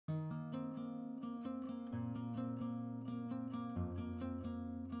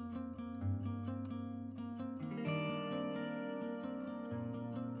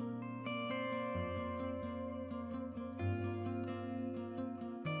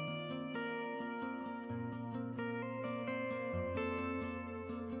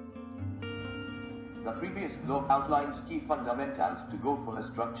The previous blog outlines key fundamentals to go for a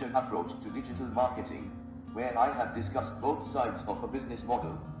structured approach to digital marketing, where I have discussed both sides of a business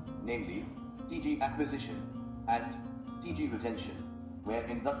model, namely TG acquisition and TG retention, where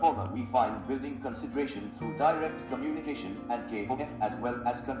in the former we find building consideration through direct communication and KOF, as well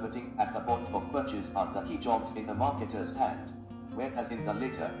as converting at the point of purchase are the key jobs in the marketer's hand, whereas in the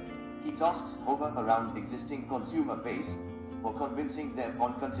later, key tasks hover around existing consumer base for convincing them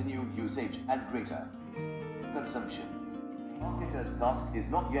on continued usage and greater consumption. Marketer's task is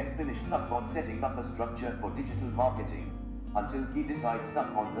not yet finished up on setting up a structure for digital marketing until he decides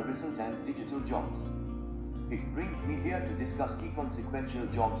upon the resultant digital jobs. It brings me here to discuss key consequential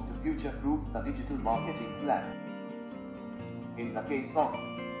jobs to future-proof the digital marketing plan. In the case of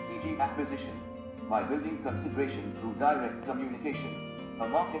TG acquisition, by building consideration through direct communication, a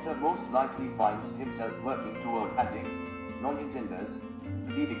marketer most likely finds himself working toward adding non-intenders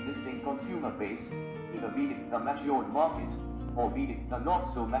to the existing consumer base, either be it the matured market or be it the not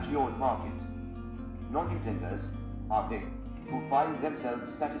so matured market. Non-intenders are they who find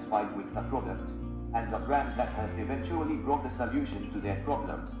themselves satisfied with the product and the brand that has eventually brought a solution to their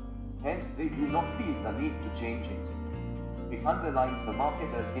problems, hence they do not feel the need to change it. It underlines the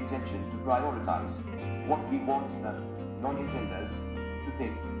marketer's intention to prioritize what he wants the non-intenders to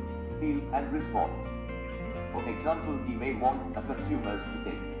think, feel and respond. For example, he may want the consumers to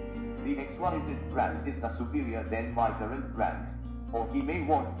think, the XYZ brand is the superior than my current brand, or he may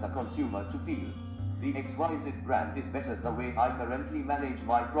want the consumer to feel, the XYZ brand is better the way I currently manage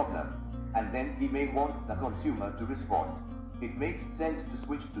my problem, and then he may want the consumer to respond, it makes sense to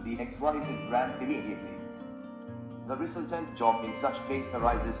switch to the XYZ brand immediately. The resultant job in such case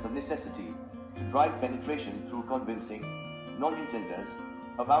arises the necessity to drive penetration through convincing non-intenders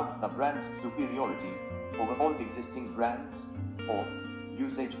about the brand's superiority over all existing brands or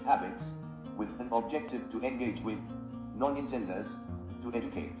usage habits, with an objective to engage with non-intenders to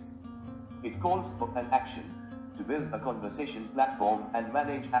educate. It calls for an action to build a conversation platform and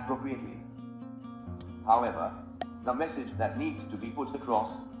manage appropriately. However, the message that needs to be put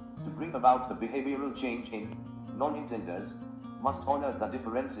across to bring about a behavioral change in non-intenders must honor the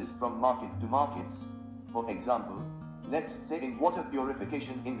differences from market to markets. For example, let's say in water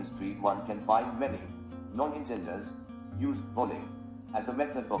purification industry one can find many non-intenders use boiling as a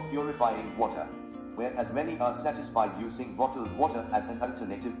method of purifying water, whereas many are satisfied using bottled water as an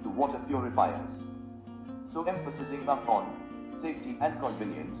alternative to water purifiers. So emphasizing upon safety and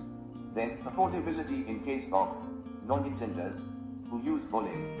convenience, then affordability in case of non-intenders who use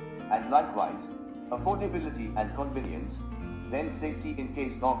boiling, and likewise affordability and convenience, then safety in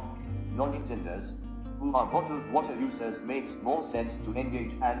case of non-intenders who are bottled water users makes more sense to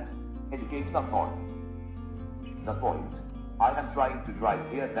engage and educate upon. The point I am trying to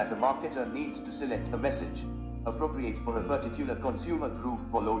drive here that a marketer needs to select a message appropriate for a particular consumer group,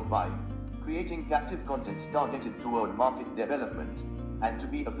 followed by creating captive contents targeted toward market development and to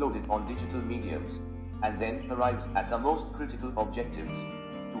be uploaded on digital mediums, and then arrives at the most critical objectives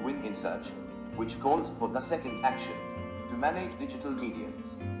to win in search, which calls for the second action to manage digital mediums.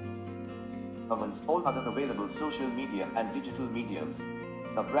 Amongst all other available social media and digital mediums,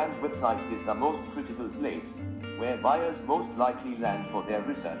 the brand website is the most critical place where buyers most likely land for their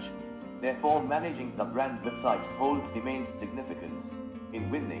research. Therefore, managing the brand website holds immense significance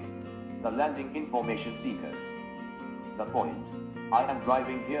in winning the landing information seekers. The point I am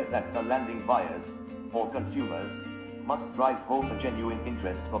driving here that the landing buyers or consumers must drive home a genuine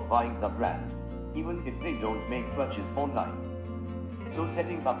interest of buying the brand, even if they don't make purchase online. So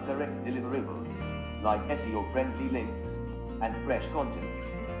setting up correct deliverables like SEO-friendly links and fresh contents,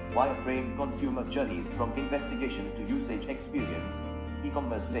 wireframe consumer journeys from investigation to usage experience,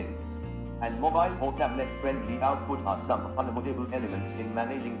 e-commerce links, and mobile or tablet-friendly output are some unavoidable elements in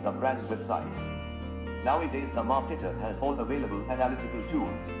managing the brand website. Nowadays the marketer has all available analytical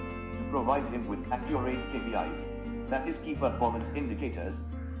tools to provide him with accurate KPIs, that is key performance indicators,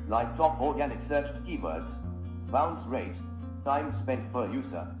 like top organic searched keywords, bounce rate, time spent per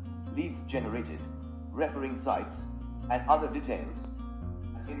user, leads generated, referring sites, and other details.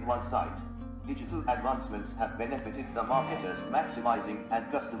 As in one side, digital advancements have benefited the marketers maximizing and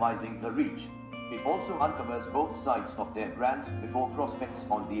customizing the reach. It also uncovers both sides of their brands before prospects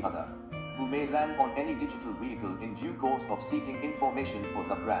on the other, who may land on any digital vehicle in due course of seeking information for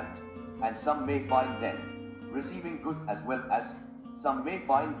the brand, and some may find them receiving good as well as some may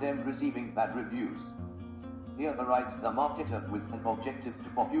find them receiving bad reviews. Here arrives the marketer with an objective to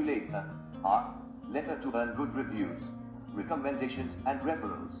populate the letter to earn good reviews, recommendations and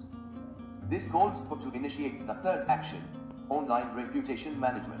referrals. This calls for to initiate the third action, online reputation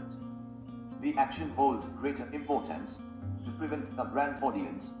management. The action holds greater importance to prevent the brand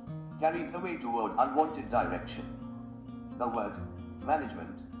audience carried away toward unwanted direction. The word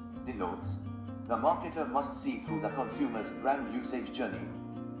management denotes the marketer must see through the consumer's brand usage journey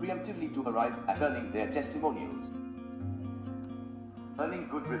preemptively to arrive at earning their testimonials. Earning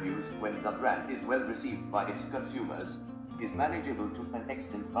good reviews when the brand is well received by its consumers is manageable to an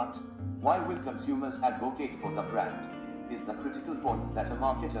extent, but why will consumers advocate for the brand is the critical point that a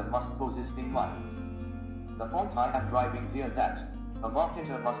marketer must possess in mind. The point I am driving here that a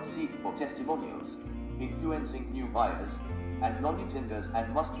marketer must seek for testimonials, influencing new buyers and non-intenders,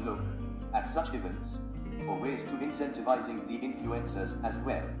 and must look at such events for ways to incentivizing the influencers as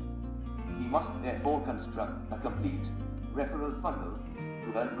well. He must therefore construct a complete referral funnel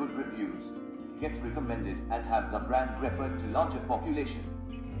to earn good reviews, get recommended, and have the brand referred to larger population.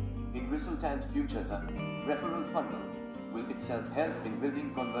 In Resultant future, the referral funnel will itself help in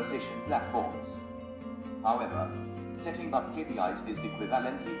building conversation platforms. However, setting up KPIs is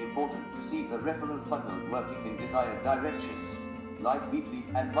equivalently important to see the referral funnel working in desired directions, like weekly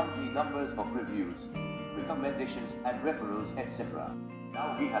and monthly numbers of reviews, recommendations and referrals, etc.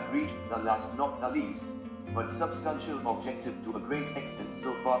 Now we have reached the last, not the least, but substantial objective to a great extent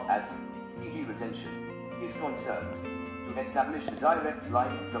so far as e.g. retention is concerned, to establish a direct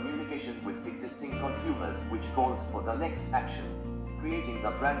line of communication with existing consumers, which calls for the next action, creating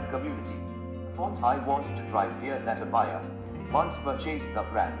the brand community. The point I want to drive here that a buyer, once purchased the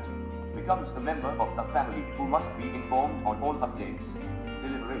brand, becomes a member of the family who must be informed on all updates,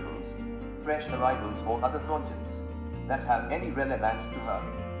 deliverables, fresh arrivals or other contents that have any relevance to her,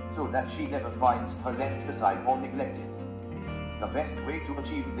 so that she never finds her left aside or neglected. The best way to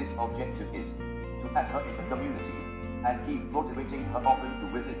achieve this objective is to add her in the community and keep motivating her often to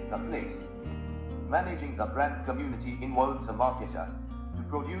visit the place. Managing the brand community involves a marketer to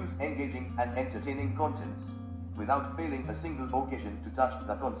produce engaging and entertaining contents without failing a single occasion to touch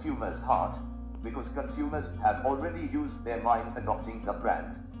the consumer's heart, because consumers have already used their mind adopting the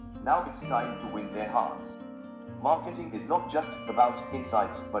brand. Now it's time to win their hearts. Marketing is not just about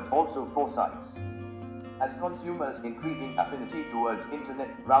insights but also foresights. As consumers' increasing affinity towards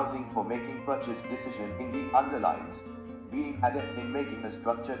internet browsing for making purchase decision indeed underlines being adept in making a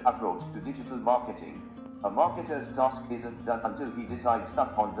structured approach to digital marketing, a marketer's task isn't done until he decides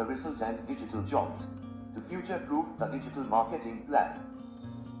upon the resultant digital jobs to future-proof the digital marketing plan.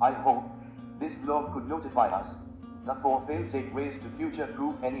 I hope this blog could notify us the 4 fail-safe ways to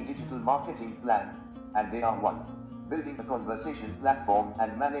future-proof any digital marketing plan, and they are: 1. Building a conversation platform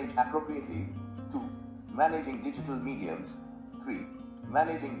and manage appropriately. 2. Managing digital mediums. 3.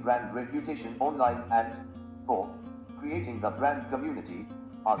 Managing brand reputation online. And 4. Creating the brand community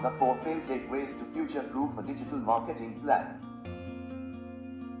are the 4 fail-safe ways to future-proof a digital marketing plan.